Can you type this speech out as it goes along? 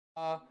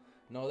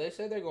No, they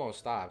said they're gonna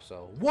stop.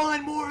 So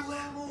one more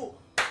level.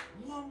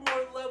 One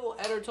more level.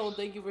 Edertone,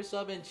 thank you for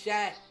subbing.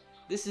 Chat.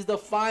 This is the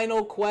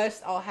final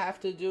quest I'll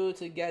have to do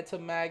to get to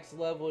max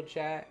level,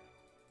 chat.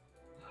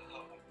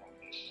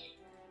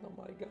 Oh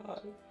my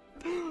god.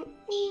 Oh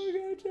my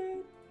god,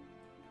 chat.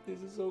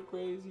 This is so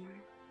crazy.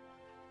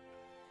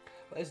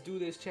 Let's do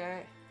this,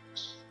 chat.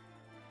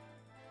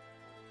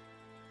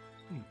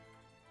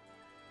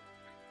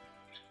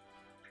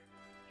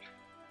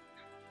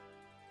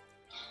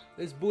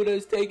 This Buddha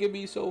is taking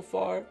me so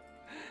far,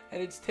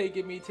 and it's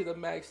taking me to the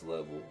max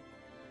level.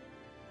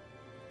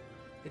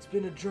 It's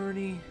been a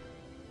journey.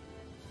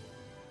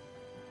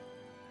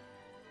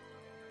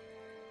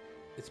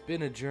 It's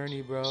been a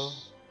journey, bro.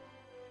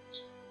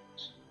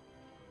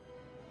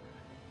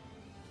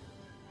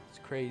 It's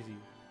crazy.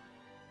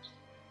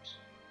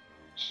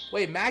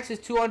 Wait, max is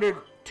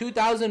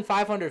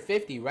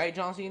 2,550, right,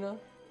 John Cena?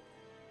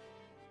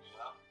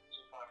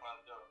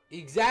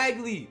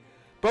 Exactly.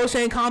 Bro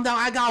saying calm down,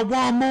 I got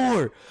one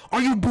more.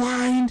 Are you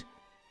blind?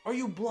 Are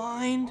you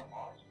blind?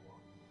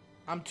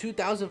 I'm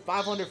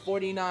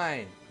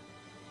 2,549.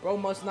 Bro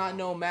must not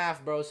know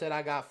math, bro. Said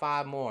I got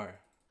 5 more.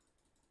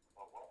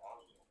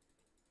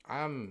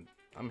 I'm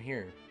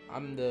here.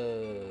 I'm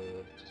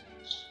the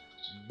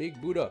big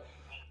Buddha.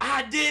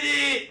 I did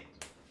it!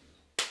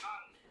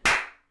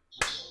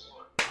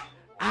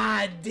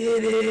 I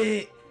did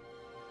it!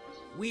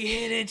 We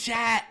hit it,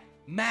 chat.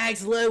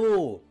 Max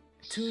level.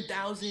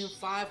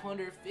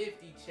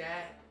 2,550,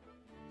 chat.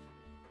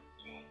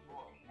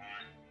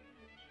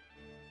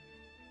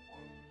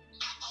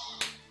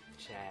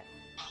 Chat.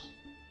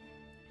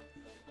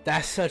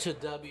 That's such a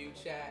W,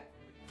 chat.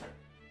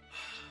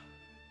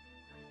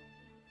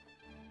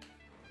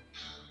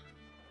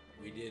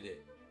 We did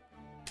it.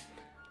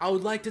 I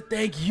would like to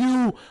thank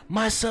you,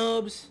 my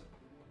subs,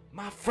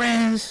 my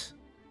friends.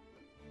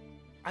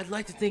 I'd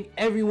like to thank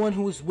everyone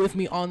who was with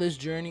me on this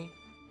journey.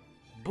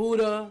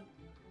 Buddha,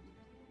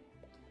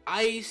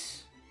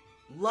 Ice,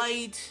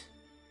 Light,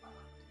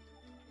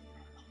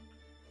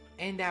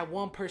 and that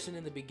one person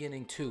in the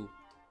beginning too.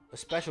 A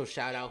special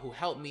shout out who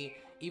helped me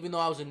even though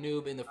I was a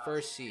noob in the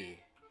first sea.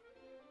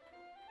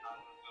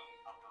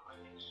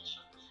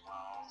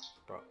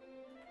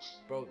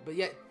 Bro, but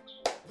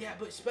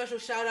but special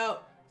shout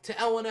out to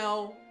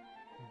L1L,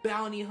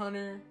 Bounty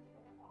Hunter,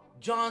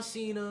 John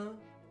Cena,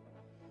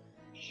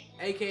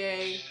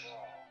 aka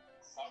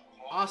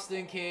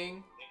Austin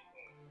King.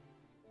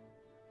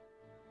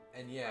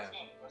 And yeah,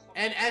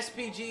 and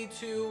SPG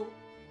too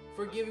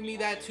for giving me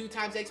that 2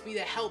 times XP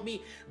that helped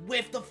me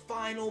with the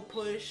final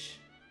push.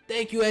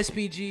 Thank you,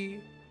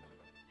 SPG.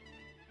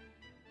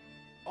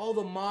 All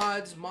the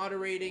mods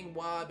moderating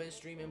while I've been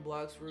streaming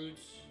Blox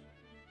Fruits.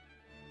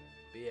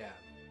 But yeah,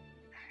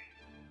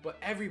 but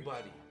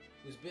everybody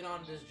who's been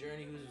on this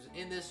journey, who's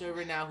in this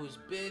server now, who's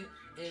been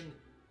in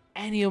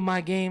any of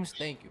my games,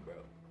 thank you,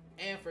 bro.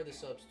 And for the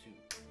subs too.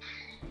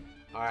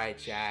 All right,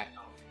 chat.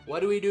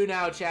 What do we do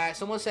now, chat?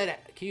 Someone said,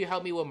 can you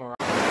help me with morale?